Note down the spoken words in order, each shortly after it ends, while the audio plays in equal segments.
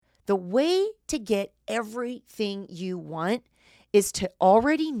The way to get everything you want is to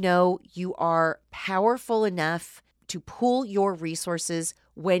already know you are powerful enough to pool your resources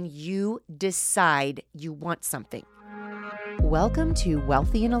when you decide you want something. Welcome to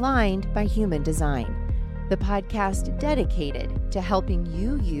Wealthy and Aligned by Human Design, the podcast dedicated to helping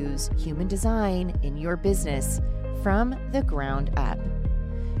you use human design in your business from the ground up.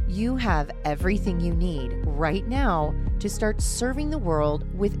 You have everything you need right now to start serving the world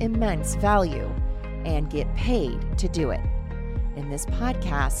with immense value and get paid to do it. In this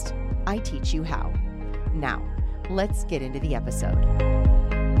podcast, I teach you how. Now, let's get into the episode.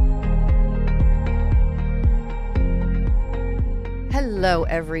 Hello,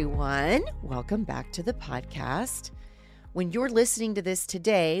 everyone. Welcome back to the podcast. When you're listening to this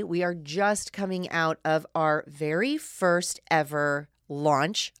today, we are just coming out of our very first ever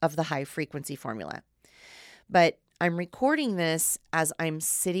launch of the high frequency formula. But I'm recording this as I'm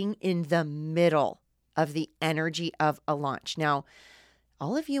sitting in the middle of the energy of a launch. Now,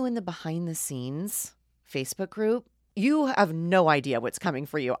 all of you in the behind the scenes Facebook group, you have no idea what's coming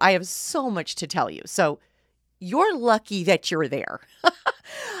for you. I have so much to tell you. So you're lucky that you're there.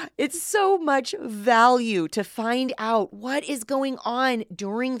 It's so much value to find out what is going on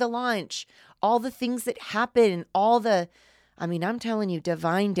during the launch, all the things that happen, I'm telling you,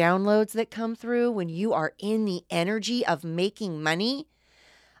 divine downloads that come through when you are in the energy of making money.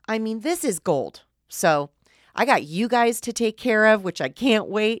 This is gold. So I got you guys to take care of, which I can't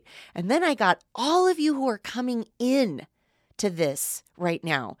wait. And then I got all of you who are coming in to this right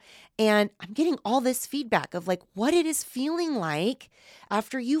now. And I'm getting all this feedback of what it is feeling like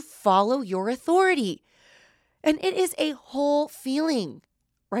after you follow your authority. And it is a whole feeling,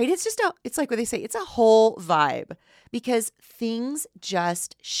 right? It's like what they say, it's a whole vibe, because things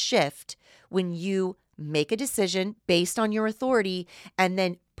just shift when you make a decision based on your authority and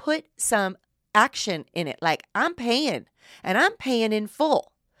then put some action in it. Like, I'm paying, and I'm paying in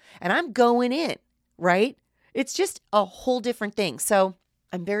full, and I'm going in, right? It's just a whole different thing. So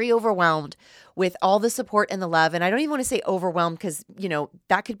I'm very overwhelmed with all the support and the love. And I don't even want to say overwhelmed because,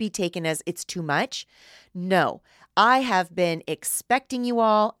 that could be taken as it's too much. No, I have been expecting you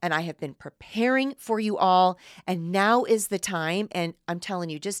all, and I have been preparing for you all. And now is the time. And I'm telling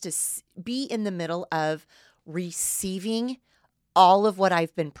you, just to be in the middle of receiving all of what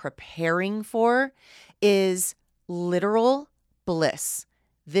I've been preparing for is literal bliss.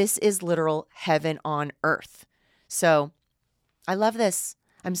 This is literal heaven on earth. So I love this.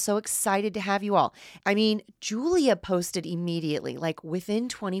 I'm so excited to have you all. Julia posted immediately, within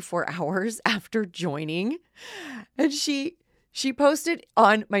 24 hours after joining. And she posted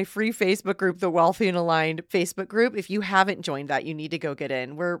on my free Facebook group, the Wealthy and Aligned Facebook group. If you haven't joined that, you need to go get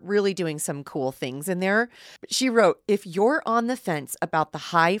in. We're really doing some cool things in there. She wrote, if you're on the fence about the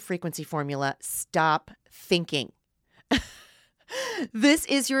high frequency formula, stop thinking. This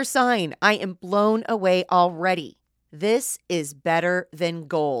is your sign. I am blown away already. This is better than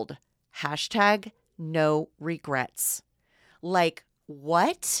gold. Hashtag no regrets.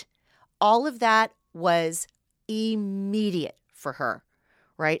 What? All of that was immediate for her,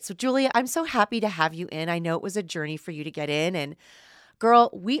 right? So Julia, I'm so happy to have you in. I know it was a journey for you to get in, and girl,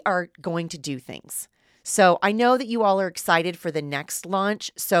 we are going to do things. So I know that you all are excited for the next launch.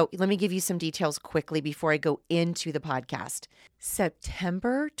 So let me give you some details quickly before I go into the podcast.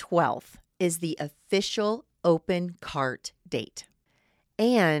 September 12th is the official open cart date.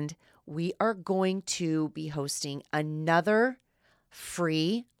 And we are going to be hosting another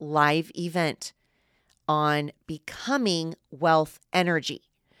free live event on becoming wealth energy.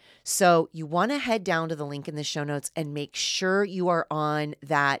 So you want to head down to the link in the show notes and make sure you are on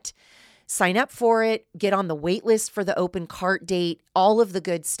that. Sign up for it, get on the wait list for the open cart date. All of the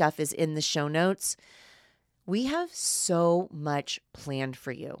good stuff is in the show notes. We have so much planned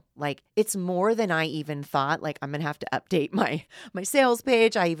for you. It's more than I even thought. I'm going to have to update my sales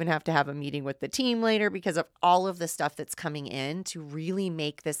page. I even have to have a meeting with the team later because of all of the stuff that's coming in to really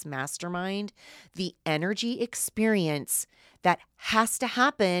make this mastermind the energy experience that has to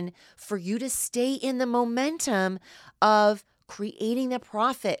happen for you to stay in the momentum of creating the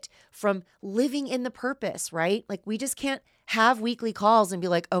profit from living in the purpose, right? We just can't have weekly calls and be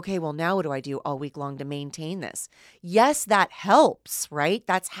like, okay, well, now what do I do all week long to maintain this? Yes, that helps, right?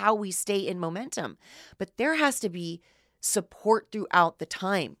 That's how we stay in momentum. But there has to be support throughout the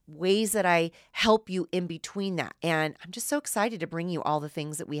time, ways that I help you in between that. And I'm just so excited to bring you all the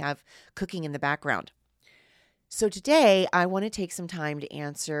things that we have cooking in the background. So today, I want to take some time to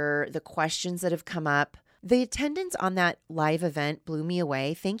answer the questions that have come up The attendance on that live event blew me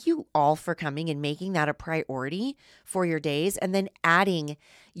away. Thank you all for coming and making that a priority for your days, and then adding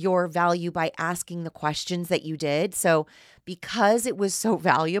your value by asking the questions that you did. So because it was so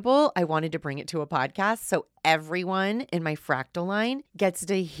valuable, I wanted to bring it to a podcast. So everyone in my fractal line gets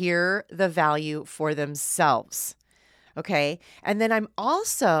to hear the value for themselves. Okay. And then I'm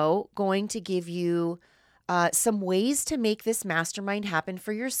also going to give you some ways to make this mastermind happen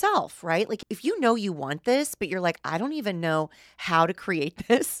for yourself, right? Like if you know you want this, but you're like, I don't even know how to create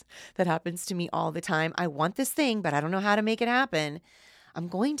this. That happens to me all the time. I want this thing, but I don't know how to make it happen. I'm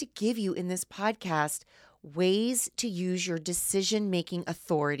going to give you in this podcast ways to use your decision-making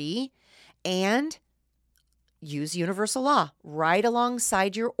authority and use universal law right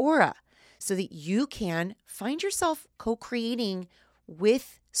alongside your aura so that you can find yourself co-creating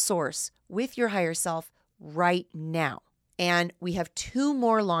with source, with your higher self right now. And we have 2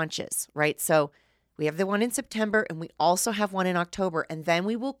 more launches, right? So we have the one in September and we also have one in October, and then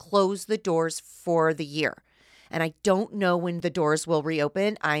we will close the doors for the year. And I don't know when the doors will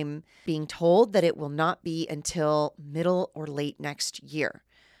reopen. I'm being told that it will not be until middle or late next year.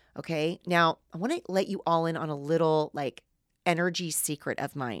 Okay. Now I want to let you all in on a little energy secret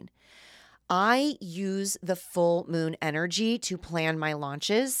of mine. I use the full moon energy to plan my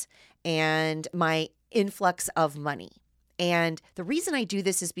launches and my influx of money. And the reason I do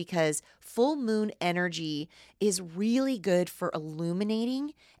this is because full moon energy is really good for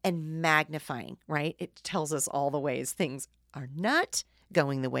illuminating and magnifying, right? It tells us all the ways things are not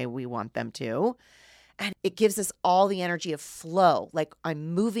going the way we want them to. And it gives us all the energy of flow, like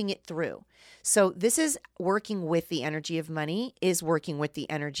I'm moving it through. So this is working with the energy of money, is working with the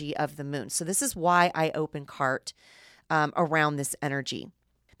energy of the moon. So this is why I open cart around this energy.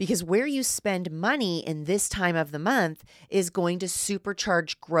 Because where you spend money in this time of the month is going to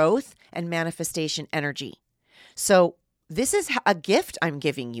supercharge growth and manifestation energy. So this is a gift I'm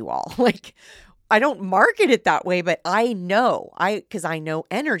giving you all. I don't market it that way, but I know, because I know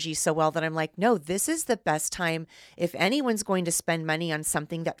energy so well that I'm like, no, this is the best time. If anyone's going to spend money on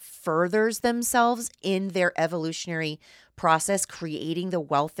something that furthers themselves in their evolutionary process, creating the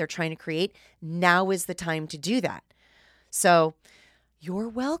wealth they're trying to create, now is the time to do that. So you're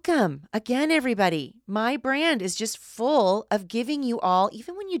welcome. Again, everybody, my brand is just full of giving you all,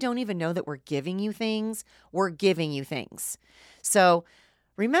 even when you don't even know that we're giving you things, we're giving you things. So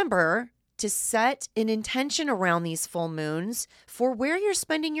remember to set an intention around these full moons for where you're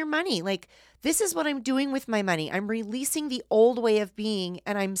spending your money. This is what I'm doing with my money. I'm releasing the old way of being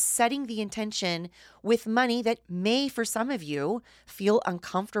and I'm setting the intention with money that may, for some of you, feel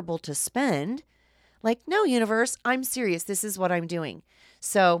uncomfortable to spend. No, universe, I'm serious. This is what I'm doing.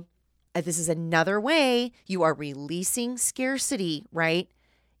 So this is another way you are releasing scarcity, right?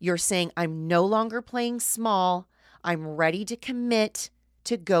 You're saying, I'm no longer playing small. I'm ready to commit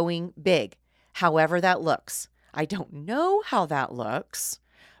to going big, however that looks. I don't know how that looks,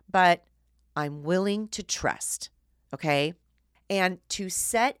 but I'm willing to trust, okay? And to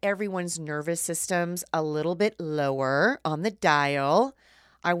set everyone's nervous systems a little bit lower on the dial,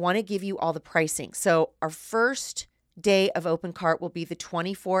 I want to give you all the pricing. So our first day of open cart will be the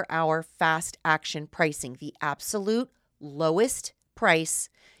 24-hour fast action pricing, the absolute lowest price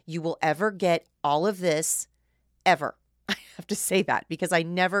you will ever get all of this ever. I have to say that because I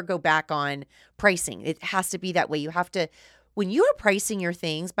never go back on pricing. It has to be that way. You have to, when you are pricing your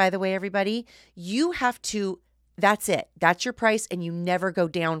things, by the way, everybody, you have to, that's it. That's your price and you never go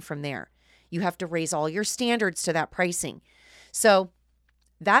down from there. You have to raise all your standards to that pricing. So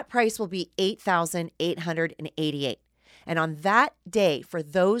that price will be $8,888. And on that day, for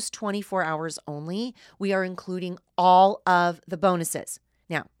those 24 hours only, we are including all of the bonuses.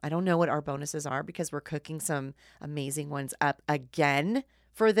 Now, I don't know what our bonuses are because we're cooking some amazing ones up again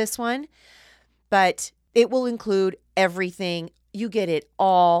for this one, but it will include everything. You get it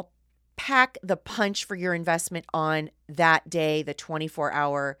all. Pack the punch for your investment on that day. The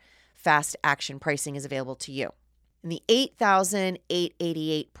 24-hour fast action pricing is available to you. And the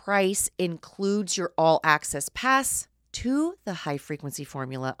 $8,888 price includes your all access pass to the High Frequency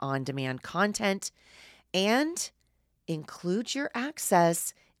Formula on-demand content and includes your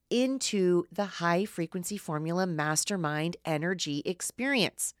access into the High Frequency Formula Mastermind Energy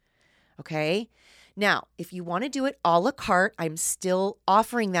Experience. Okay? Now, if you want to do it a la carte, I'm still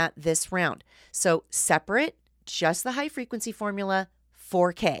offering that this round. So separate, just the High Frequency Formula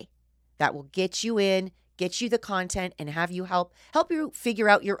 4K. That will get you in, get you the content, and have you help you figure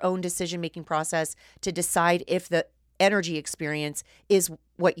out your own decision-making process to decide if the energy experience is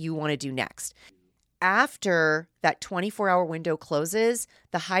what you want to do next. After that 24-hour window closes,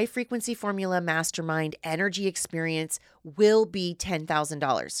 the High Frequency Formula Mastermind Energy Experience will be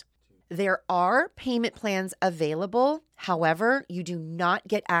 $10,000. There are payment plans available. However, you do not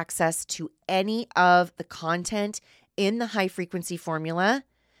get access to any of the content in the high frequency formula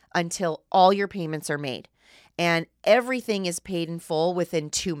until all your payments are made. And everything is paid in full within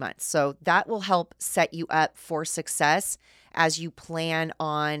 2 months. So that will help set you up for success as you plan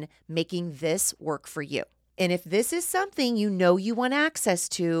on making this work for you. And if this is something you know you want access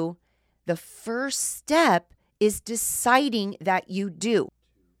to, the first step is deciding that you do.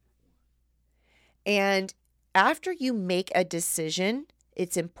 And after you make a decision,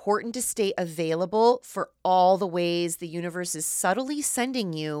 it's important to stay available for all the ways the universe is subtly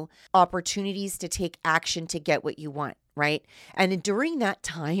sending you opportunities to take action to get what you want, right? And during that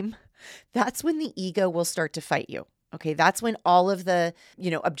time, that's when the ego will start to fight you. Okay, that's when all of the,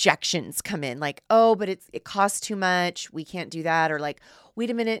 objections come in, like, oh, but it costs too much. We can't do that. Or like, wait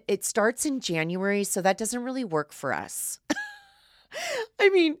a minute, it starts in January, so that doesn't really work for us. I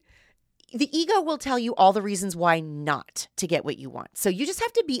mean, the ego will tell you all the reasons why not to get what you want. So you just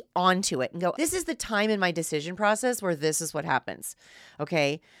have to be onto it and go, this is the time in my decision process where this is what happens.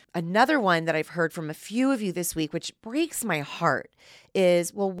 Okay. Another one that I've heard from a few of you this week, which breaks my heart,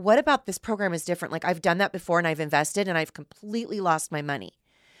 is, well, what about this program is different? Like, I've done that before and I've invested and I've completely lost my money.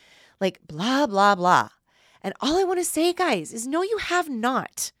 Like, blah, blah, blah. And all I want to say, guys, is no, you have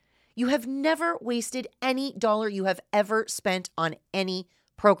not. You have never wasted any dollar you have ever spent on any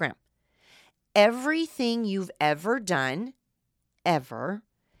program. Everything you've ever done, ever,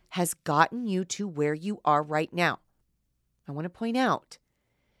 has gotten you to where you are right now. I want to point out,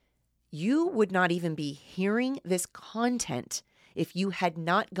 you would not even be hearing this content if you had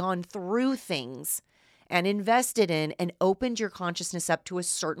not gone through things and invested in and opened your consciousness up to a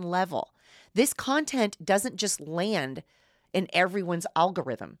certain level. This content doesn't just land in everyone's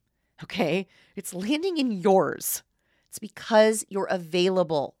algorithm, okay? It's landing in yours. It's because you're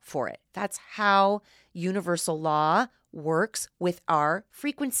available for it. That's how universal law works with our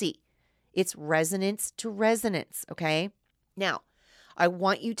frequency. It's resonance to resonance, okay? Now, I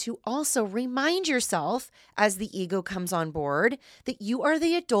want you to also remind yourself as the ego comes on board that you are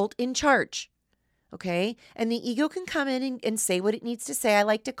the adult in charge, okay? And the ego can come in and say what it needs to say. I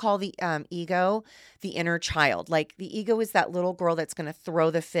like to call the ego the inner child. Like, the ego is that little girl that's going to throw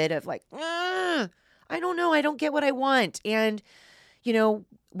the fit of like, I don't know. I don't get what I want. And,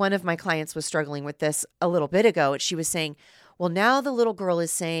 one of my clients was struggling with this a little bit ago. She was saying, well, now the little girl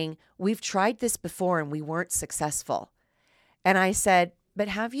is saying, we've tried this before and we weren't successful. And I said, but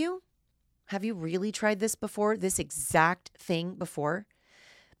have you? Have you really tried this before? This exact thing before?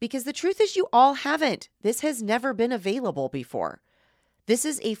 Because the truth is you all haven't. This has never been available before. This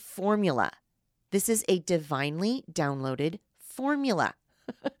is a formula. This is a divinely downloaded formula.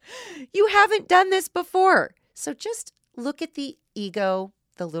 You haven't done this before. So just look at the ego,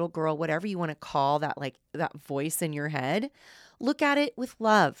 the little girl, whatever you want to call that, like that voice in your head. Look at it with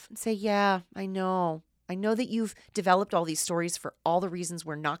love and say, yeah, I know. I know that you've developed all these stories for all the reasons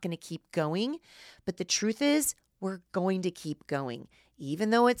we're not going to keep going. But the truth is we're going to keep going. Even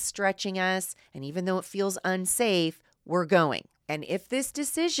though it's stretching us and even though it feels unsafe, we're going. And if this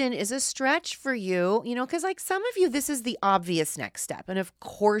decision is a stretch for you, because like some of you, this is the obvious next step. And of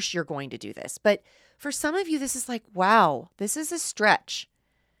course you're going to do this. But for some of you, this is like, wow, this is a stretch.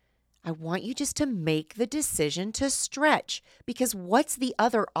 I want you just to make the decision to stretch, because what's the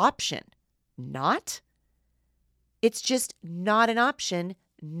other option? Not? It's just not an option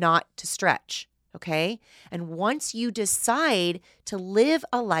not to stretch. Okay. And once you decide to live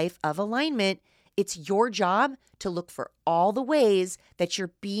a life of alignment, it's your job to look for all the ways that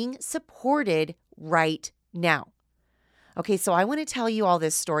you're being supported right now. Okay, so I want to tell you all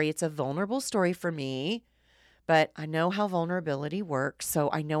this story. It's a vulnerable story for me, but I know how vulnerability works, so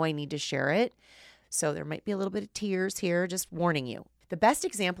I know I need to share it. So there might be a little bit of tears here, just warning you. The best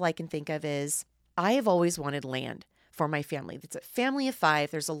example I can think of is I have always wanted land for my family. It's a family of 5.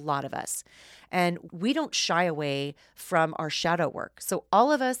 There's a lot of us. And we don't shy away from our shadow work. So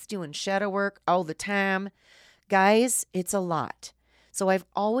all of us doing shadow work all the time, guys, it's a lot. So I've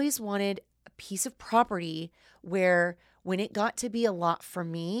always wanted a piece of property where when it got to be a lot for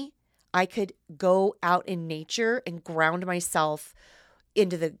me, I could go out in nature and ground myself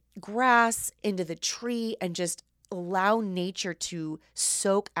into the grass, into the tree, and just allow nature to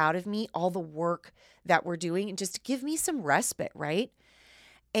soak out of me all the work that we're doing and just give me some respite, right?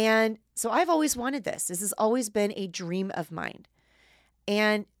 And so I've always wanted this. This has always been a dream of mine.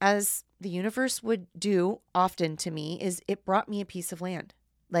 And as the universe would do often to me, is it brought me a piece of land.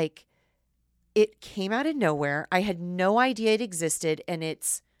 Like, it came out of nowhere. I had no idea it existed, and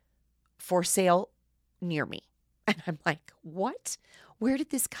it's for sale near me. And I'm like, what? Where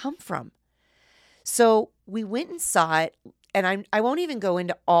did this come from? So we went and saw it, and I won't even go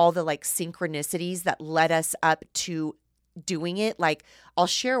into all the like synchronicities that led us up to doing it. Like I'll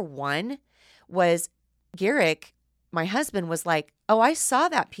share one was Garrick, my husband, was like, oh, I saw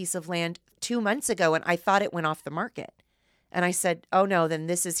that piece of land 2 months ago and I thought it went off the market. And I said, oh no, then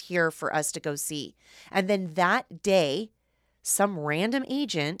this is here for us to go see. And then that day, some random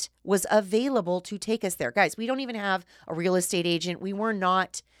agent was available to take us there. Guys, we don't even have a real estate agent. We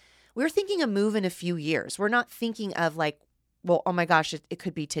were thinking of move in a few years. We're not thinking of like, well, oh my gosh, it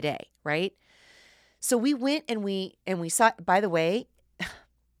could be today, right? So we went and we saw, by the way,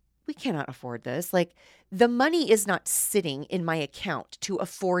 we cannot afford this. Like the money is not sitting in my account to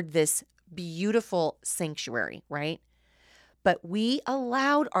afford this beautiful sanctuary, right? But we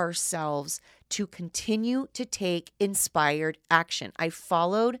allowed ourselves to continue to take inspired action. I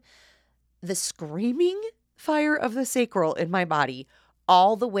followed the screaming fire of the sacral in my body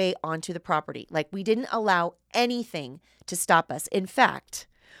all the way onto the property. Like we didn't allow anything to stop us. In fact,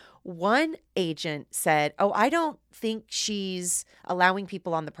 one agent said, oh, I don't think she's allowing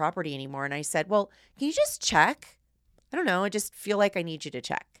people on the property anymore. And I said, well, can you just check? I don't know. I just feel like I need you to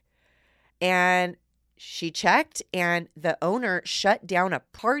check. And she checked, and the owner shut down a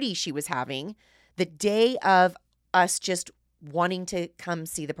party she was having the day of us just wanting to come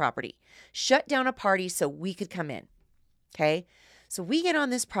see the property. Shut down a party so we could come in. Okay. So we get on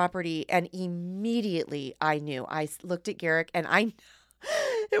this property, and immediately I knew. I looked at Garrick, and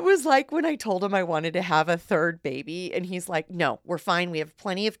it was like when I told him I wanted to have a third baby, and he's like, no, we're fine. We have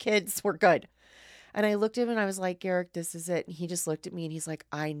plenty of kids. We're good. And I looked at him and I was like, Garrick, this is it. And he just looked at me and he's like,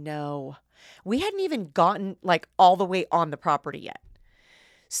 I know. We hadn't even gotten like all the way on the property yet.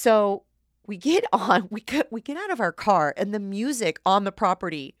 So we get on, we get out of our car, and the music on the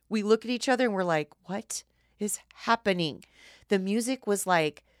property, we look at each other and we're like, what is happening? The music was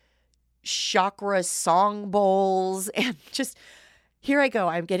like chakra song bowls, and just, here I go.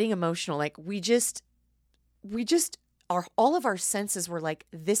 I'm getting emotional. Like we just are, all of our senses were like,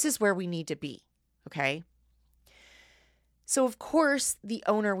 this is where we need to be. Okay. So of course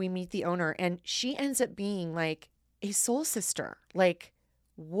we meet the owner, and she ends up being like a soul sister. Like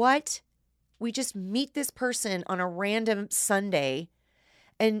what? We just meet this person on a random Sunday,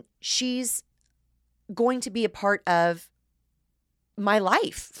 and she's going to be a part of my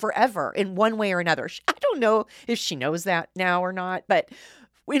life forever in one way or another. I don't know if she knows that now or not, but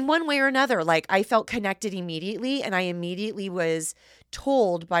in one way or another, like I felt connected immediately, and I immediately was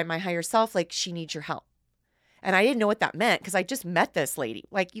told by my higher self, like, she needs your help. And I didn't know what that meant because I just met this lady.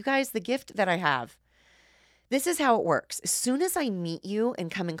 Like, you guys, the gift that I have, this is how it works. As soon as I meet you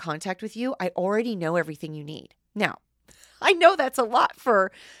and come in contact with you, I already know everything you need. Now, I know that's a lot for,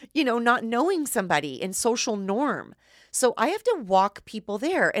 not knowing somebody and social norm. So I have to walk people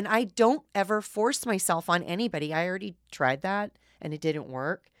there, and I don't ever force myself on anybody. I already tried that and it didn't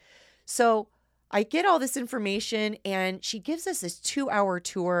work. So I get all this information, and she gives us this 2-hour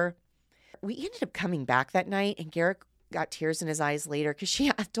tour. We ended up coming back that night, and Garrick got tears in his eyes later because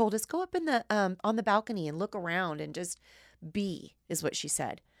she told us, go up in the on the balcony and look around and just be, is what she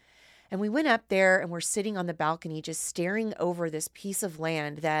said. And we went up there, and we're sitting on the balcony just staring over this piece of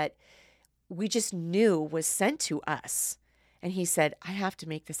land that we just knew was sent to us. And he said, I have to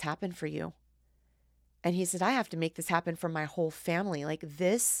make this happen for you. And he said, I have to make this happen for my whole family. Like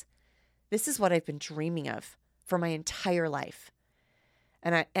this is what I've been dreaming of for my entire life.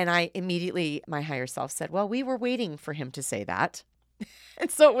 And I immediately, my higher self said, well, we were waiting for him to say that. And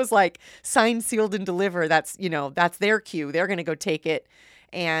so it was like signed, sealed, and deliver. That's their cue. They're going to go take it.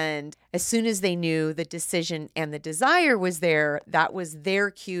 And as soon as they knew the decision and the desire was there, that was their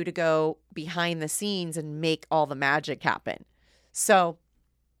cue to go behind the scenes and make all the magic happen. So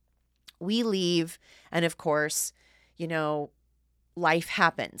we leave. And of course, life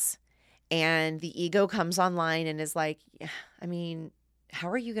happens. And the ego comes online and is like, I mean, how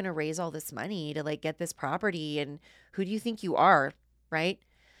are you going to raise all this money to like get this property? And who do you think you are? Right?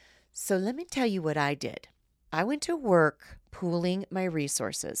 So let me tell you what I did. I went to work pooling my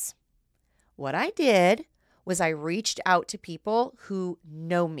resources. What I did was I reached out to people who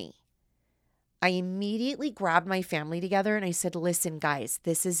know me. I immediately grabbed my family together and I said, listen, guys,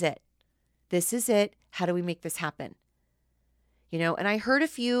 this is it. This is it. How do we make this happen? And I heard a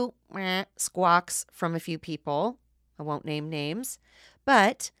few squawks from a few people. I won't name names,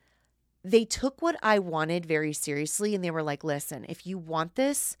 but they took what I wanted very seriously. And they were like, listen, if you want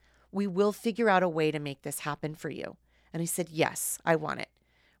this, we will figure out a way to make this happen for you. And I said, yes, I want it.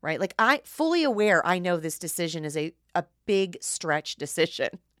 Right? Like I fully aware, I know this decision is a big stretch decision.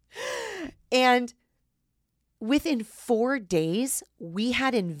 And within 4 days, we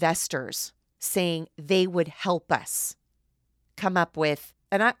had investors saying they would help us come up with,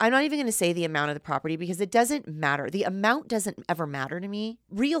 and I'm not even going to say the amount of the property because it doesn't matter. The amount doesn't ever matter to me.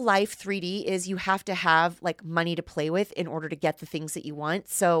 Real life 3D is you have to have like money to play with in order to get the things that you want.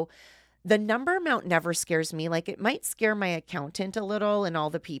 So the number amount never scares me. Like it might scare my accountant a little and all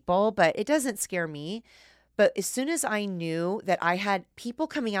the people, but it doesn't scare me. But as soon as I knew that I had people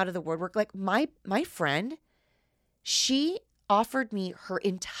coming out of the woodwork, like my friend, she offered me her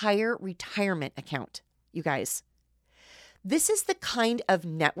entire retirement account, you guys. This is the kind of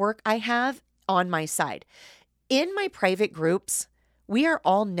network I have on my side. In my private groups, we are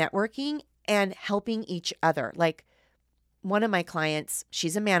all networking and helping each other. Like one of my clients,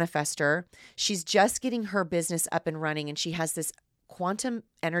 she's a manifester. She's just getting her business up and running, and she has this quantum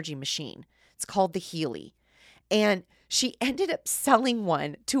energy machine. It's called the Healy. And she ended up selling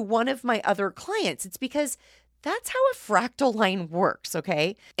one to one of my other clients. It's because that's how a fractal line works,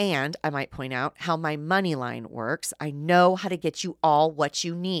 okay? And I might point out how my money line works. I know how to get you all what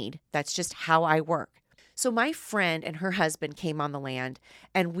you need. That's just how I work. So my friend and her husband came on the land,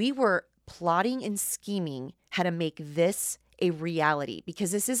 and we were plotting and scheming how to make this a reality,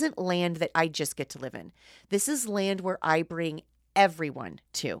 because this isn't land that I just get to live in. This is land where I bring everyone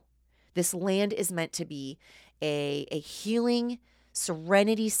to. This land is meant to be a healing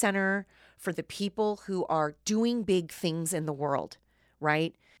serenity center for the people who are doing big things in the world,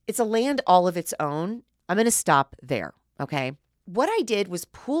 right? It's a land all of its own. I'm going to stop there, okay? What I did was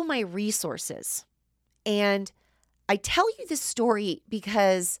pool my resources. And I tell you this story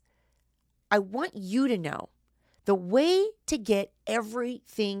because I want you to know the way to get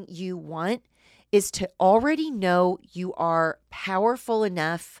everything you want is to already know you are powerful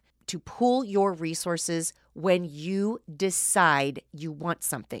enough to pool your resources when you decide you want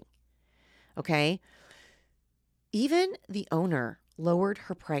something. Okay? Even the owner lowered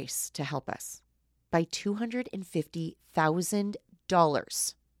her price to help us by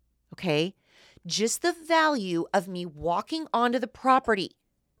 $250,000. Okay? Just the value of me walking onto the property.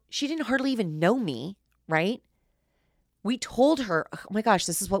 She didn't hardly even know me, right? We told her, oh my gosh,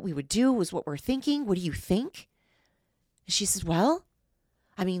 this is what we would do, was what we're thinking. What do you think? And she says, well,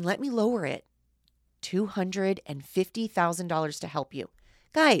 I mean, let me lower it. $250,000 to help you.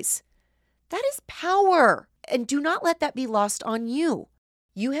 Guys, that is power. And do not let that be lost on you.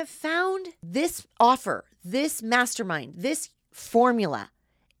 You have found this offer, this mastermind, this formula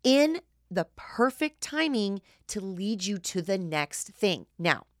in the perfect timing to lead you to the next thing.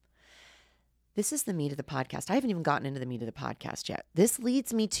 Now, this is the meat of the podcast. I haven't even gotten into the meat of the podcast yet. This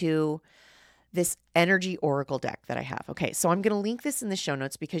leads me to this energy oracle deck that I have. Okay, so I'm going to link this in the show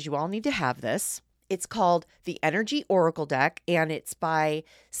notes because you all need to have this. It's called the Energy Oracle Deck, and it's by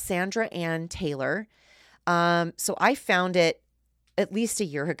Sandra Ann Taylor. So I found it at least a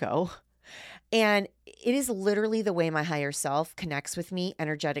year ago, and it is literally the way my higher self connects with me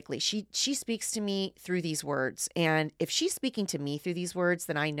energetically. She speaks to me through these words, and if she's speaking to me through these words,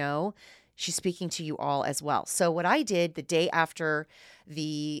 then I know she's speaking to you all as well. So what I did the day after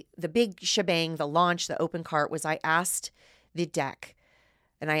the big shebang, the launch, the open cart, was I asked the deck,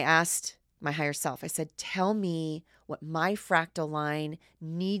 and I asked my higher self, I said, tell me what my fractal line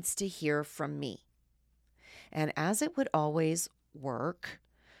needs to hear from me. And as it would always work,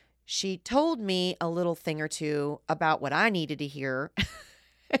 she told me a little thing or two about what I needed to hear,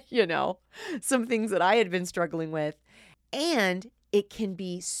 some things that I had been struggling with. And it can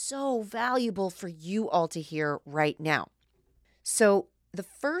be so valuable for you all to hear right now. So the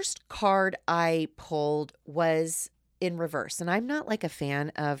first card I pulled was in reverse. And I'm not like a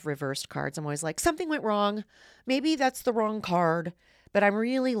fan of reversed cards. I'm always like, something went wrong. Maybe that's the wrong card. But I'm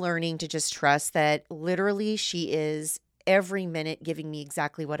really learning to just trust that literally she is every minute giving me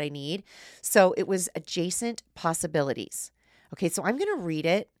exactly what I need. So it was adjacent possibilities. Okay, so I'm going to read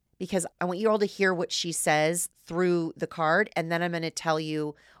it because I want you all to hear what she says through the card. And then I'm going to tell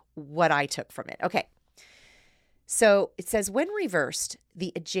you what I took from it. Okay. So it says, when reversed,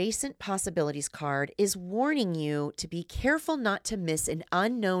 the adjacent possibilities card is warning you to be careful not to miss an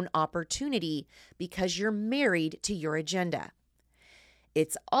unknown opportunity because you're married to your agenda.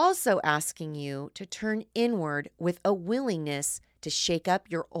 It's also asking you to turn inward with a willingness to shake up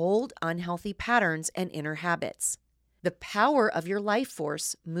your old unhealthy patterns and inner habits. The power of your life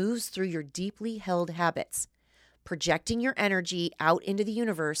force moves through your deeply held habits, projecting your energy out into the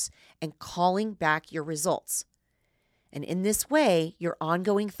universe and calling back your results. And in this way, your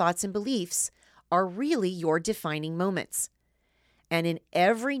ongoing thoughts and beliefs are really your defining moments. And in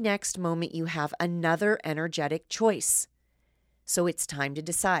every next moment, you have another energetic choice. So it's time to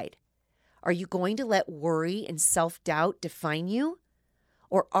decide. Are you going to let worry and self-doubt define you?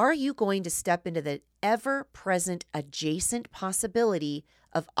 Or are you going to step into the ever-present adjacent possibility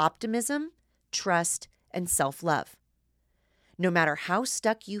of optimism, trust, and self-love? No matter how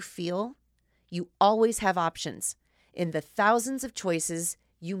stuck you feel, you always have options in the thousands of choices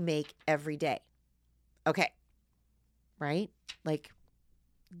you make every day. Okay, right? Like,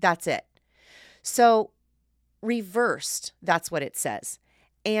 that's it. So, reversed, that's what it says.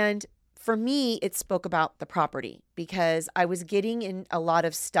 And for me, it spoke about the property because I was getting in a lot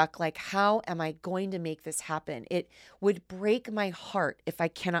of stuck, like, how am I going to make this happen? It would break my heart if I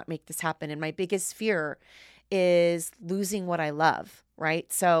cannot make this happen. And my biggest fear is losing what I love,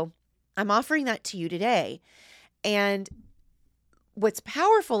 right? So I'm offering that to you today. And what's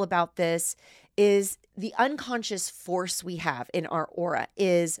powerful about this is the unconscious force we have in our aura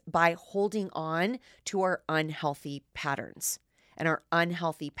is by holding on to our unhealthy patterns. And our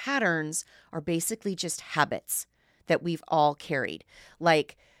unhealthy patterns are basically just habits that we've all carried.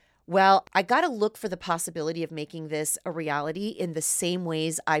 Like, well, I got to look for the possibility of making this a reality in the same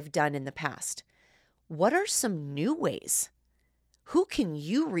ways I've done in the past. What are some new ways? Who can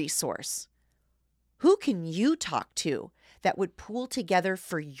you resource? Who can you talk to that would pool together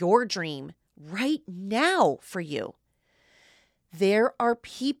for your dream right now for you? There are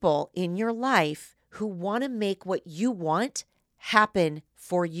people in your life who want to make what you want happen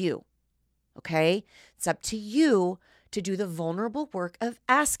for you. Okay? It's up to you to do the vulnerable work of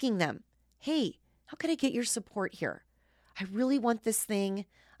asking them, hey, how can I get your support here? I really want this thing.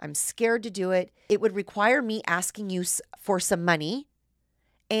 I'm scared to do it. It would require me asking you for some money.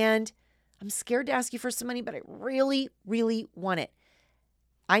 And I'm scared to ask you for some money, but I really, really want it.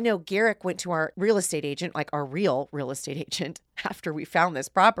 I know Garrick went to our real estate agent, like our real real estate agent, after we found this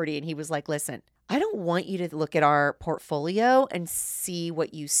property. And he was like, listen, I don't want you to look at our portfolio and see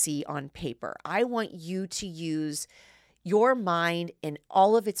what you see on paper. I want you to use your mind in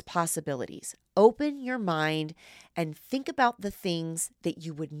all of its possibilities. Open your mind and think about the things that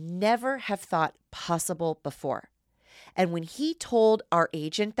you would never have thought possible before. And when he told our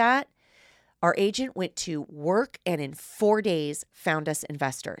agent that, our agent went to work and in 4 days found us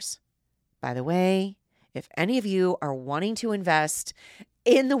investors. By the way, if any of you are wanting to invest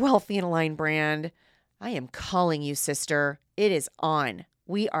in the Wealthy and Aligned brand, I am calling you, sister. It is on.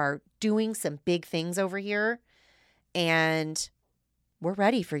 We are doing some big things over here, and we're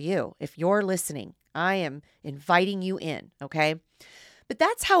ready for you. If you're listening, I am inviting you in, okay? But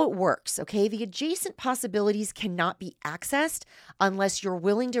that's how it works, okay? The adjacent possibilities cannot be accessed unless you're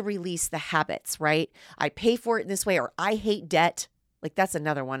willing to release the habits, right? I pay for it in this way, or I hate debt. Like, that's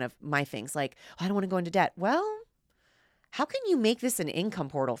another one of my things. Like, I don't want to go into debt. Well, how can you make this an income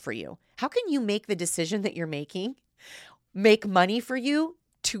portal for you? How can you make the decision that you're making make money for you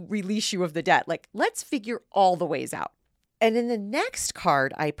to release you of the debt? Like, let's figure all the ways out. And then the next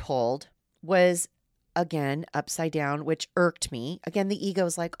card I pulled was, again, upside down, which irked me. Again, the ego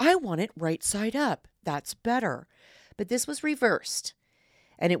is like, I want it right side up. That's better. But this was reversed,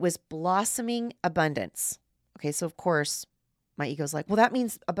 and it was blossoming abundance. Okay, so of course, my ego's like, well, that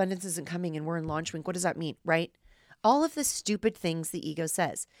means abundance isn't coming and we're in launch week. What does that mean, right? All of the stupid things the ego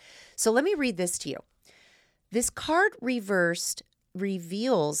says. So let me read this to you. This card reversed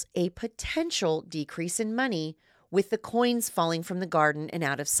reveals a potential decrease in money with the coins falling from the garden and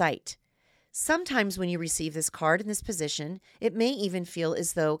out of sight. Sometimes when you receive this card in this position, it may even feel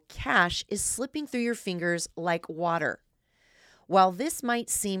as though cash is slipping through your fingers like water. While this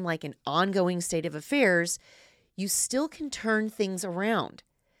might seem like an ongoing state of affairs, you still can turn things around.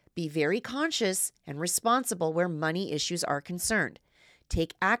 Be very conscious and responsible where money issues are concerned.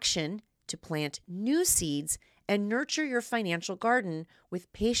 Take action to plant new seeds and nurture your financial garden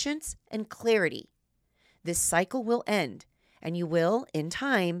with patience and clarity. This cycle will end, and you will, in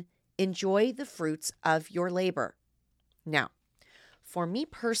time, enjoy the fruits of your labor. Now, for me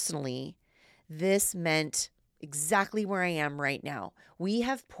personally, this meant exactly where I am right now. We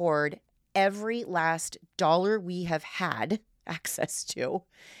have poured every last dollar we have had access to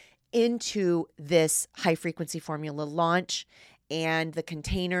into this high frequency formula launch and the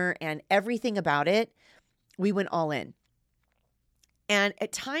container and everything about it. We went all in. And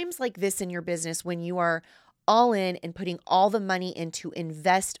at times like this in your business, when you are all in and putting all the money in to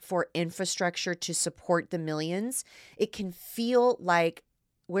invest for infrastructure to support the millions, it can feel like,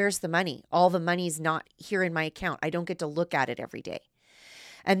 where's the money? All the money's not here in my account. I don't get to look at it every day.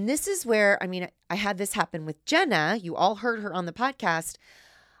 And this is where, I had this happen with Jenna. You all heard her on the podcast.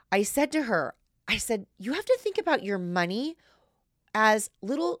 I said to her, you have to think about your money as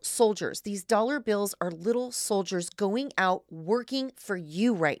little soldiers. These dollar bills are little soldiers going out working for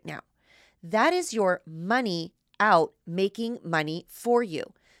you right now. That is your money out making money for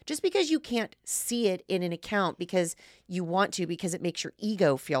you. Just because you can't see it in an account because you want to, because it makes your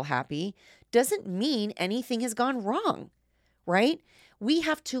ego feel happy, doesn't mean anything has gone wrong, right? We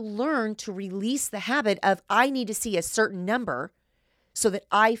have to learn to release the habit of, I need to see a certain number so that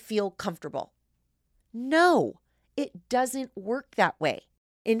I feel comfortable. No, it doesn't work that way.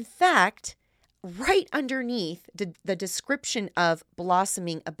 In fact, right underneath the description of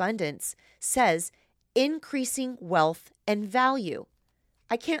blossoming abundance says increasing wealth and value.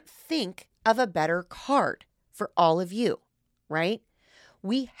 I can't think of a better card for all of you, right?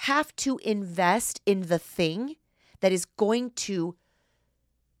 We have to invest in the thing that is going to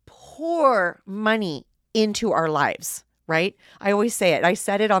pour money into our lives, right? I always say it. I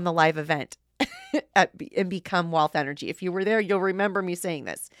said it on the live event and Become Wealth Energy. If you were there, you'll remember me saying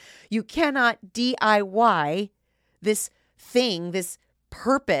this. You cannot DIY this thing, this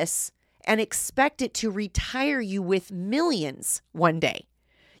purpose, and expect it to retire you with millions one day.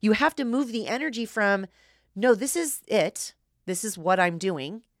 You have to move the energy from, no, this is it. This is what I'm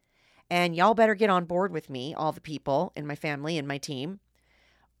doing. And y'all better get on board with me, all the people in my family and my team,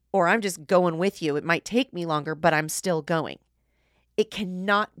 or I'm just going with you. It might take me longer, but I'm still going. It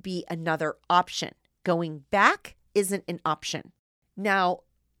cannot be another option. Going back isn't an option. Now,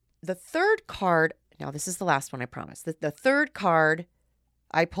 the third card, now this is the last one, I promise. The third card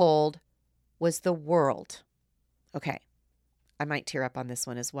I pulled was the World. Okay. I might tear up on this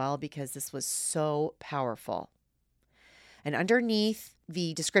one as well because this was so powerful. And underneath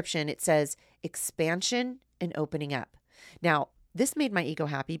the description, it says expansion and opening up. Now, this made my ego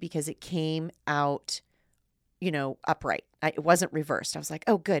happy because it came out, upright. It wasn't reversed. I was like,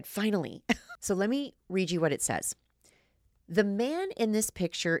 oh, good, finally. So let me read you what it says. The man in this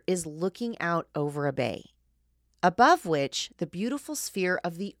picture is looking out over a bay, above which the beautiful sphere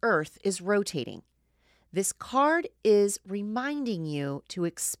of the earth is rotating. This card is reminding you to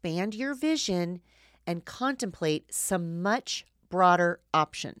expand your vision and contemplate some much broader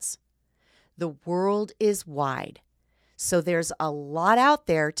options. The world is wide, so there's a lot out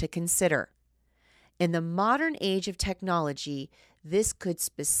there to consider. In the modern age of technology, this could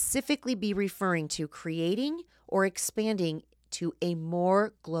specifically be referring to creating or expanding to a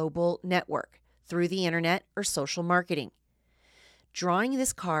more global network through the internet or social marketing. Drawing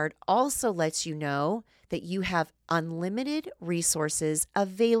this card also lets you know that you have unlimited resources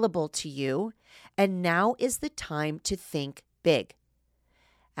available to you, and now is the time to think big.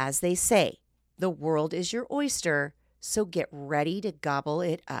 As they say, the world is your oyster, so get ready to gobble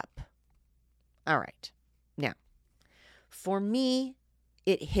it up. All right. Now, for me,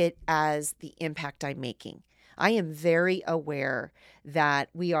 it hit as the impact I'm making. I am very aware that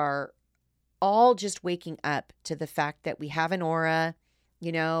we are all just waking up to the fact that we have an aura,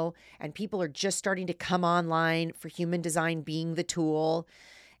 and people are just starting to come online for human design being the tool.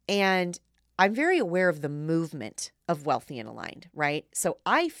 And I'm very aware of the movement of Wealthy and Aligned, right? So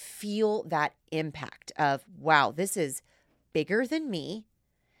I feel that impact of, wow, this is bigger than me,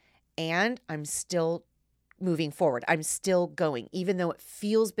 and I'm still moving forward. I'm still going, even though it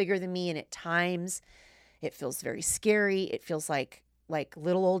feels bigger than me, and at times it feels very scary. It feels like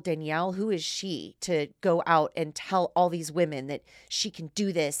little old Danielle, who is she to go out and tell all these women that she can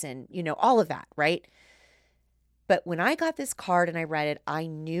do this and, all of that, right? But when I got this card and I read it, I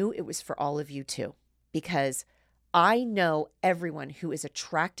knew it was for all of you too, because I know everyone who is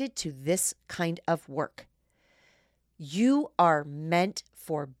attracted to this kind of work. You are meant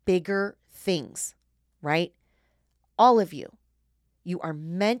for bigger things, right? All of you. You are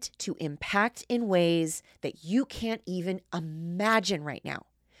meant to impact in ways that you can't even imagine right now.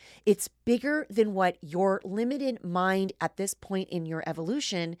 It's bigger than what your limited mind at this point in your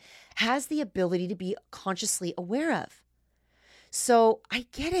evolution has the ability to be consciously aware of. So I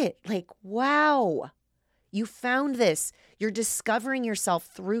get it. Wow, you found this. You're discovering yourself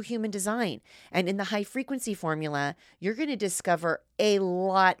through human design. And in the high frequency formula, you're going to discover a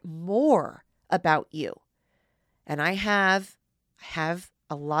lot more about you. And I have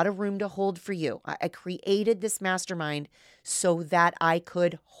a lot of room to hold for you. I created this mastermind so that I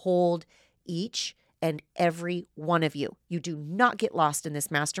could hold each and every one of you. You do not get lost in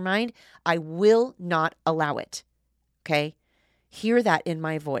this mastermind. I will not allow it. Okay? Hear that in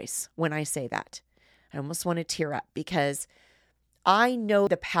my voice when I say that. I almost want to tear up because I know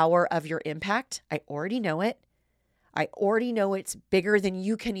the power of your impact. I already know it. I already know it's bigger than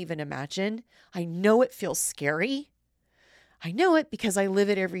you can even imagine. I know it feels scary. I know it because I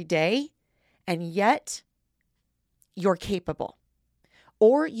live it every day, and yet you're capable.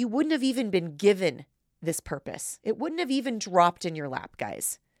 Or you wouldn't have even been given this purpose. It wouldn't have even dropped in your lap,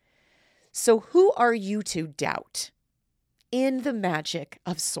 guys. So who are you to doubt in the magic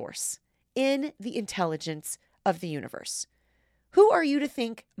of Source, in the intelligence of the universe? Who are you to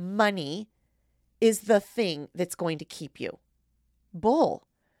think money is the thing that's going to keep you? Bull.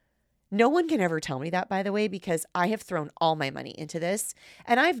 No one can ever tell me that, by the way, because I have thrown all my money into this.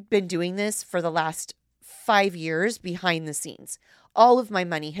 And I've been doing this for the last 5 years behind the scenes. All of my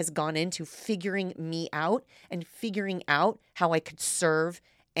money has gone into figuring me out and figuring out how I could serve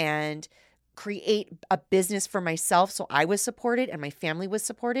and create a business for myself so I was supported and my family was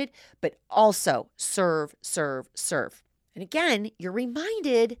supported, but also serve, serve, serve. And again, you're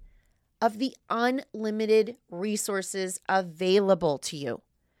reminded of the unlimited resources available to you.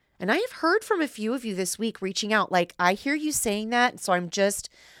 And I have heard from a few of you this week reaching out, like, I hear you saying that, so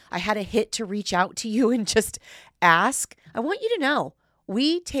I had a hit to reach out to you and just ask. I want you to know,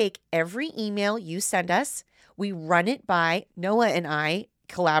 we take every email you send us, we run it by, Noah and I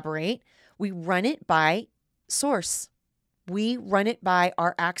collaborate, we run it by Source. We run it by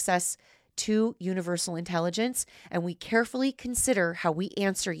our access to universal intelligence, and we carefully consider how we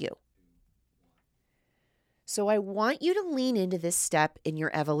answer you. So I want you to lean into this step in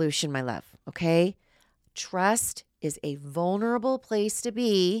your evolution, my love, okay? Trust is a vulnerable place to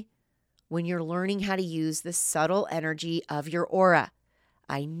be when you're learning how to use the subtle energy of your aura.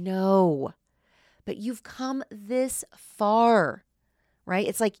 I know, but you've come this far, right?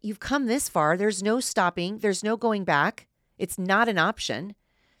 It's like you've come this far. There's no stopping. There's no going back. It's not an option.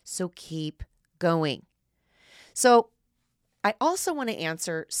 So keep going. So I also want to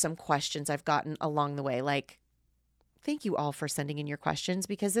answer some questions I've gotten along the way. Like, thank you all for sending in your questions,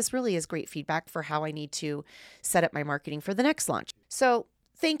 because this really is great feedback for how I need to set up my marketing for the next launch. So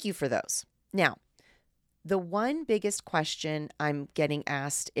thank you for those. Now, the one biggest question I'm getting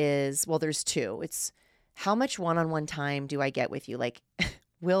asked is, well, there's two. It's how much one-on-one time do I get with you? Like,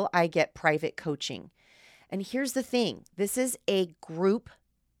 will I get private coaching? And here's the thing. This is a group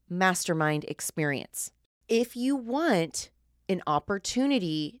mastermind experience. If you want an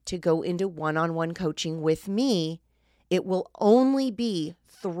opportunity to go into one-on-one coaching with me, it will only be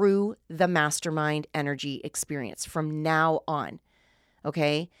through the mastermind energy experience from now on,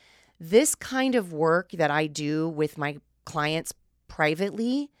 okay? This kind of work that I do with my clients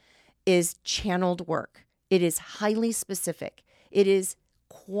privately is channeled work. It is highly specific. It is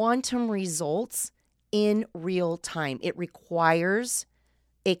quantum results in real time. It requires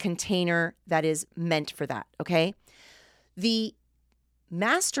a container that is meant for that, okay? The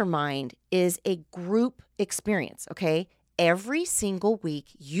mastermind is a group experience, okay? Every single week,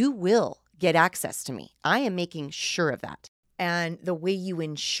 you will get access to me. I am making sure of that. And the way you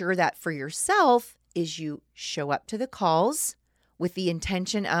ensure that for yourself is you show up to the calls with the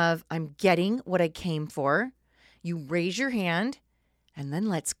intention of, I'm getting what I came for. You raise your hand, and then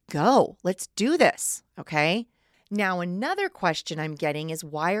let's go. Let's do this, okay? Now, another question I'm getting is,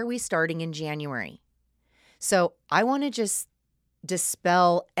 why are we starting in January? So I want to just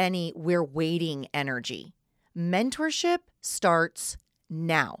dispel any we're waiting energy. Mentorship starts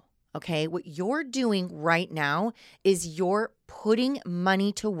now, okay? What you're doing right now is you're putting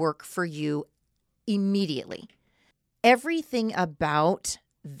money to work for you immediately. Everything about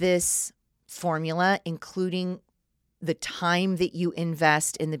this formula, including the time that you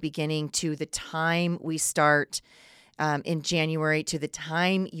invest in the beginning to the time we start in January to the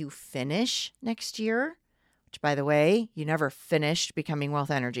time you finish next year, which, by the way, you never finished becoming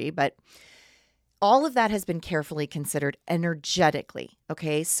Wealth Energy, but all of that has been carefully considered energetically,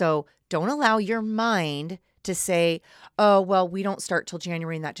 okay? So don't allow your mind to say, oh, well, we don't start till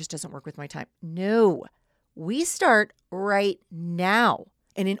January and that just doesn't work with my time. No, we start right now.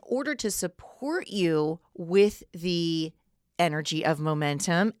 And in order to support you with the energy of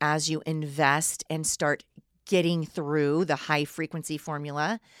momentum as you invest and start getting through the high frequency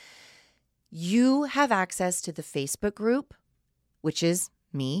formula, you have access to the Facebook group, which is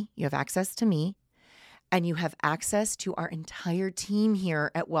me. You have access to me, and you have access to our entire team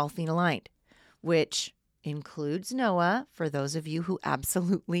here at Wealthy and Aligned, which includes Noah, for those of you who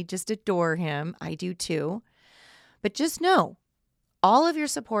absolutely just adore him. I do too. But just know, all of your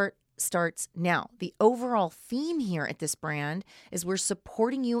support starts now. The overall theme here at this brand is we're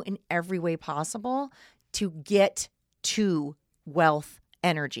supporting you in every way possible to get to wealth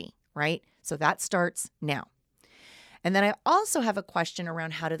energy, right? So that starts now. And then I also have a question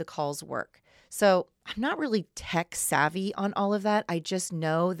around how do the calls work? So I'm not really tech savvy on all of that. I just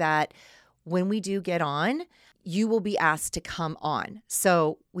know that when we do get on, you will be asked to come on.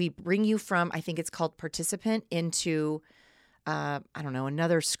 So we bring you from, I think it's called participant, into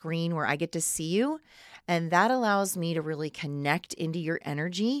another screen where I get to see you. And that allows me to really connect into your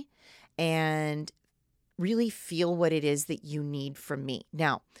energy and really feel what it is that you need from me.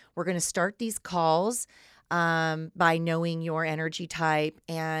 Now, we're going to start these calls by knowing your energy type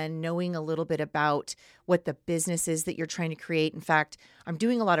and knowing a little bit about what the business is that you're trying to create. In fact, I'm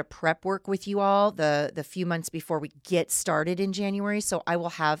doing a lot of prep work with you all the few months before we get started in January. So I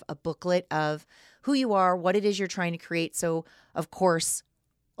will have a booklet of who you are, what it is you're trying to create. So of course,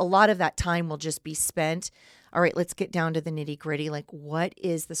 a lot of that time will just be spent. All right, let's get down to the nitty gritty. Like, what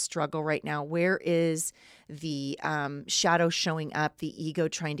is the struggle right now? Where is the shadow showing up, the ego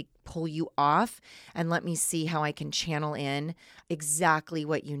trying to pull you off? And let me see how I can channel in exactly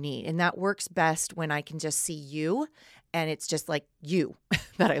what you need. And that works best when I can just see you and it's just like you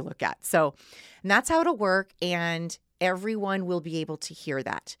that I look at. So, and that's how it'll work. And everyone will be able to hear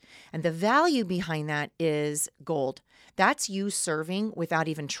that. And the value behind that is gold. That's you serving without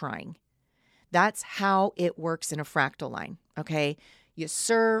even trying. That's how it works in a fractal line, okay? You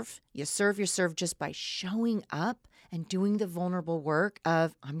serve just by showing up and doing the vulnerable work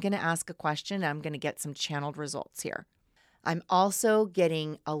of, I'm going to ask a question, I'm going to get some channeled results here. I'm also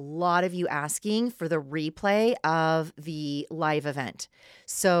getting a lot of you asking for the replay of the live event.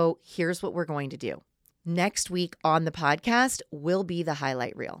 So here's what we're going to do. Next week on the podcast will be the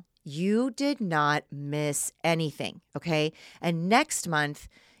highlight reel. You did not miss anything, okay? And next month,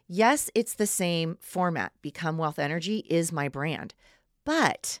 yes, it's the same format. Become Wealth Energy is my brand,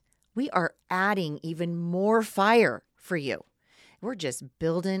 but we are adding even more fire for you. We're just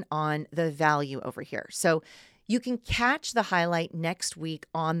building on the value over here. So you can catch the highlight next week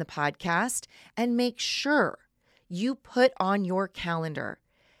on the podcast and make sure you put on your calendar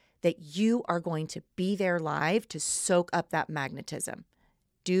that you are going to be there live to soak up that magnetism.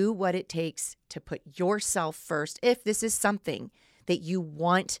 Do what it takes to put yourself first if this is something that you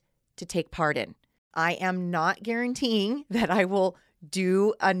want to take part in. I am not guaranteeing that I will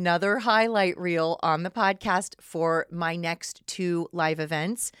do another highlight reel on the podcast for my next 2 live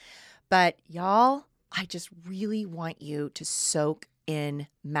events, but y'all, I just really want you to soak in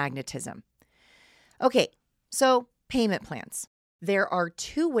magnetism. Okay, so payment plans. There are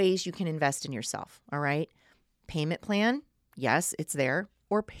 2 ways you can invest in yourself, all right? Payment plan, yes, it's there,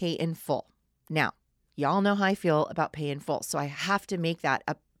 or pay in full. Now, y'all know how I feel about pay in full, so I have to make that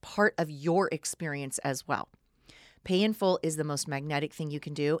a part of your experience as well. Pay in full is the most magnetic thing you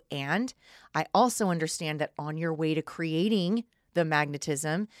can do, and I also understand that on your way to creating the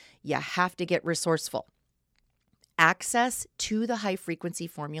magnetism, you have to get resourceful. Access to the high frequency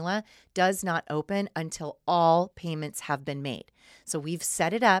formula does not open until all payments have been made. So we've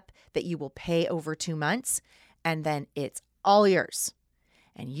set it up that you will pay over 2 months and then it's all yours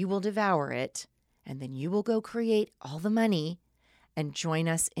and you will devour it. And then you will go create all the money and join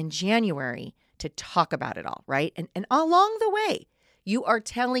us in January to talk about it all, right? And along the way, you are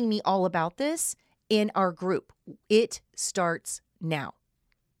telling me all about this in our group. It starts now.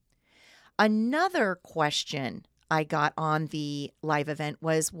 Another question I got on the live event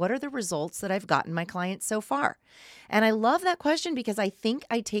was, what are the results that I've gotten my clients so far? And I love that question because I think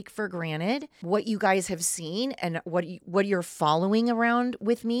I take for granted what you guys have seen and what you're following around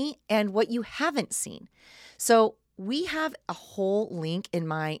with me and what you haven't seen. So we have a whole link in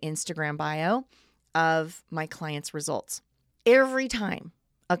my Instagram bio of my clients' results. Every time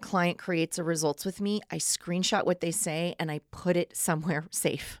a client creates a results with me, I screenshot what they say and I put it somewhere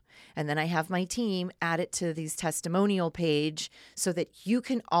safe. And then I have my team add it to these testimonial page so that you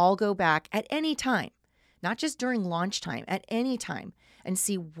can all go back at any time, not just during launch time, at any time, and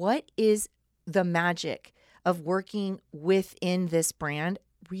see what is the magic of working within this brand,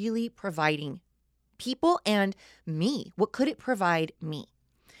 really providing people and me. What could it provide me?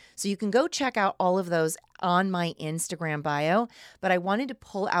 So you can go check out all of those on my Instagram bio, but I wanted to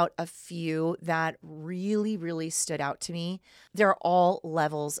pull out a few that really, really stood out to me. There are all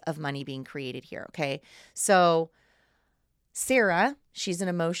levels of money being created here, okay? So Sarah, she's an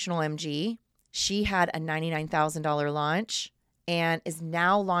emotional MG. She had a $99,000 launch and is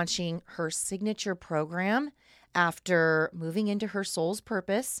now launching her signature program after moving into her soul's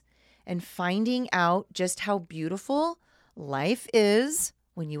purpose and finding out just how beautiful life is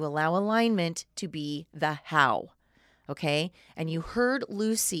when you allow alignment to be the how, okay? And you heard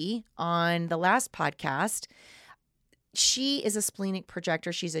Lucy on the last podcast. She is a splenic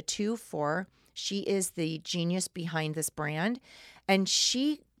projector. She's a 2-4. She is the genius behind this brand. And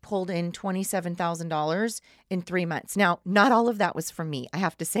she pulled in $27,000 in 3 months. Now, not all of that was from me. I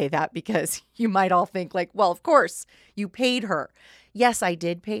have to say that because you might all think like, well, of course, you paid her. Yes, I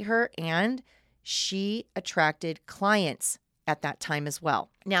did pay her, and she attracted clients at that time as well.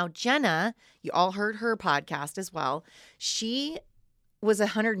 Now, Jenna, you all heard her podcast as well. She was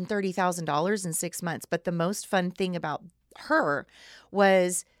 $130,000 in 6 months. But the most fun thing about her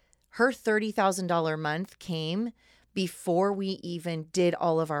was her $30,000 month came before we even did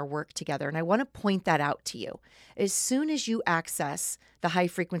all of our work together. And I want to point that out to you. As soon as you access the high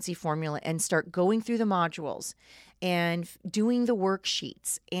frequency formula and start going through the modules and doing the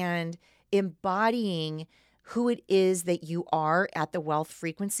worksheets and embodying who it is that you are at the wealth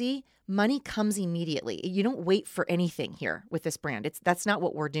frequency, money comes immediately. You don't wait for anything here with this brand. That's not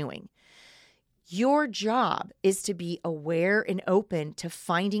what we're doing. Your job is to be aware and open to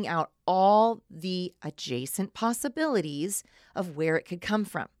finding out all the adjacent possibilities of where it could come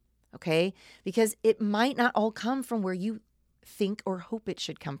from, okay? Because it might not all come from where you think or hope it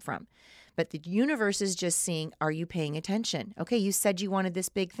should come from. But the universe is just seeing, are you paying attention? Okay, you said you wanted this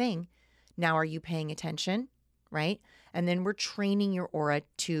big thing. Now are you paying attention, right? And then we're training your aura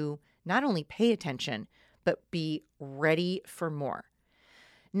to not only pay attention, but be ready for more.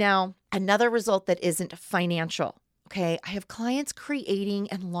 Now, another result that isn't financial, okay? I have clients creating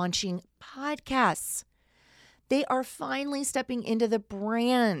and launching podcasts. They are finally stepping into the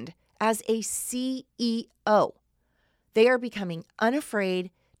brand as a CEO. They are becoming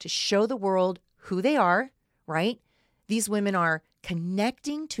unafraid to show the world who they are, right? These women are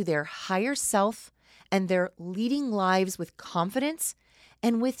connecting to their higher self and they're leading lives with confidence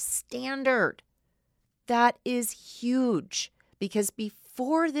and with standard. That is huge because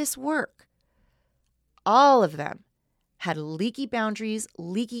before this work, all of them had leaky boundaries,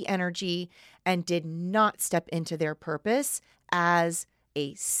 leaky energy, and did not step into their purpose as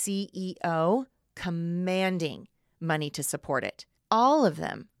a CEO commanding money to support it. All of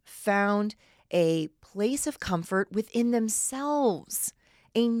them found a place of comfort within themselves,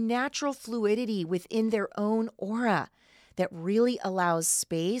 a natural fluidity within their own aura that really allows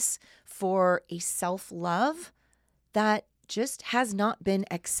space for a self-love that just has not been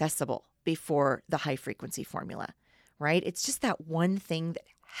accessible before the high frequency formula, right? It's just that one thing that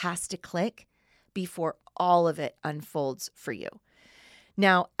has to click before all of it unfolds for you.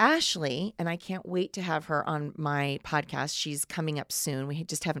 Now, Ashley, and I can't wait to have her on my podcast. She's coming up soon. We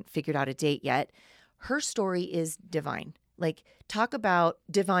just haven't figured out a date yet. Her story is divine. Like, talk about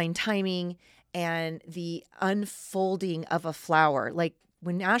divine timing and the unfolding of a flower. Like,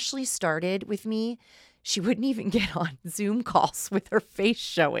 when Ashley started with me, she wouldn't even get on Zoom calls with her face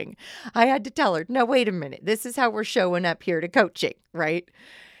showing. I had to tell her, no, wait a minute. This is how we're showing up here to coaching, right?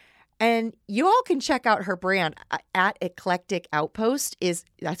 And you all can check out her brand at Eclectic Outpost.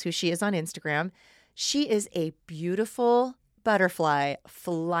 That's who she is on Instagram. She is a beautiful butterfly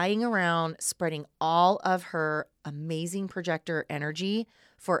flying around, spreading all of her amazing projector energy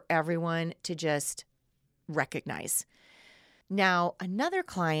for everyone to just recognize. Now, another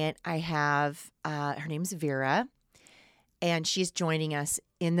client I have, her name's Vera, and she's joining us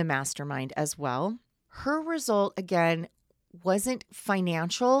in the mastermind as well. Her result, again, wasn't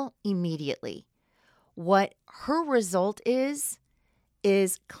financial immediately. What her result is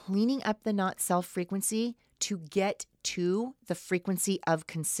cleaning up the not self frequency to get to the frequency of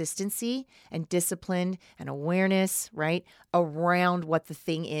consistency and discipline and awareness, right? Around what the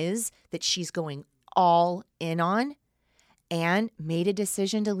thing is that she's going all in on, and made a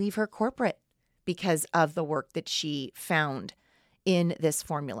decision to leave her corporate because of the work that she found in this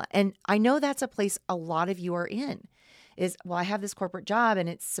formula. And I know that's a place a lot of you are in. Is, well, I have this corporate job and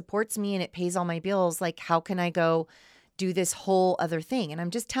it supports me and it pays all my bills. Like, how can I go do this whole other thing? And I'm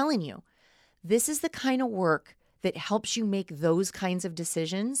just telling you, this is the kind of work that helps you make those kinds of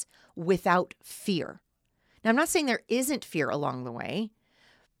decisions without fear. Now, I'm not saying there isn't fear along the way,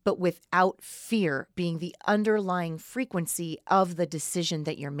 but without fear being the underlying frequency of the decision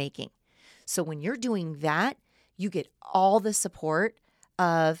that you're making. So when you're doing that, you get all the support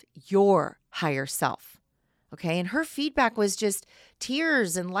of your higher self. Okay. And her feedback was just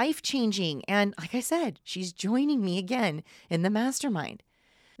tears and life-changing. And like I said, she's joining me again in the mastermind.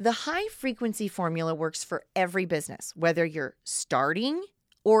 The high frequency formula works for every business, whether you're starting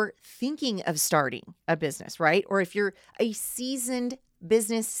or thinking of starting a business, right? Or if you're a seasoned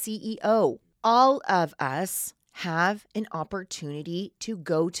business CEO, all of us have an opportunity to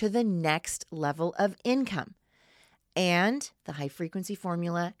go to the next level of income. And the high frequency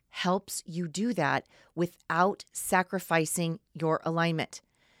formula helps you do that without sacrificing your alignment.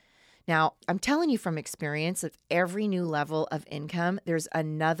 Now, I'm telling you from experience, with every new level of income, there's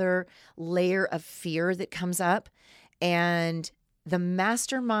another layer of fear that comes up. And the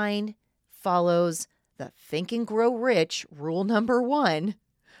mastermind follows the Think and Grow Rich rule number 1,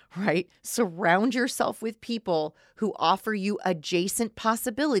 right? Surround yourself with people who offer you adjacent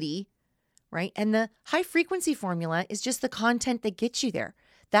possibility, right? And the high frequency formula is just the content that gets you there.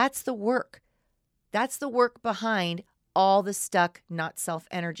 That's the work. That's the work behind all the stuck, not self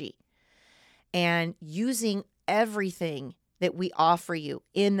energy. And using everything that we offer you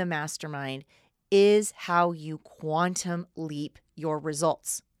in the mastermind is how you quantum leap your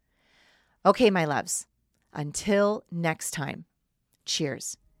results. Okay, my loves, until next time,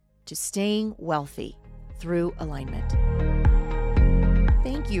 cheers to staying wealthy through alignment.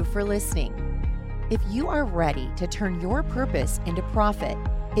 Thank you for listening. If you are ready to turn your purpose into profit,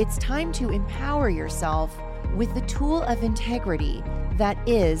 it's time to empower yourself with the tool of integrity that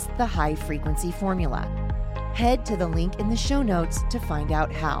is the high frequency formula. Head to the link in the show notes to find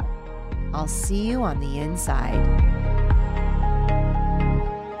out how. I'll see you on the inside.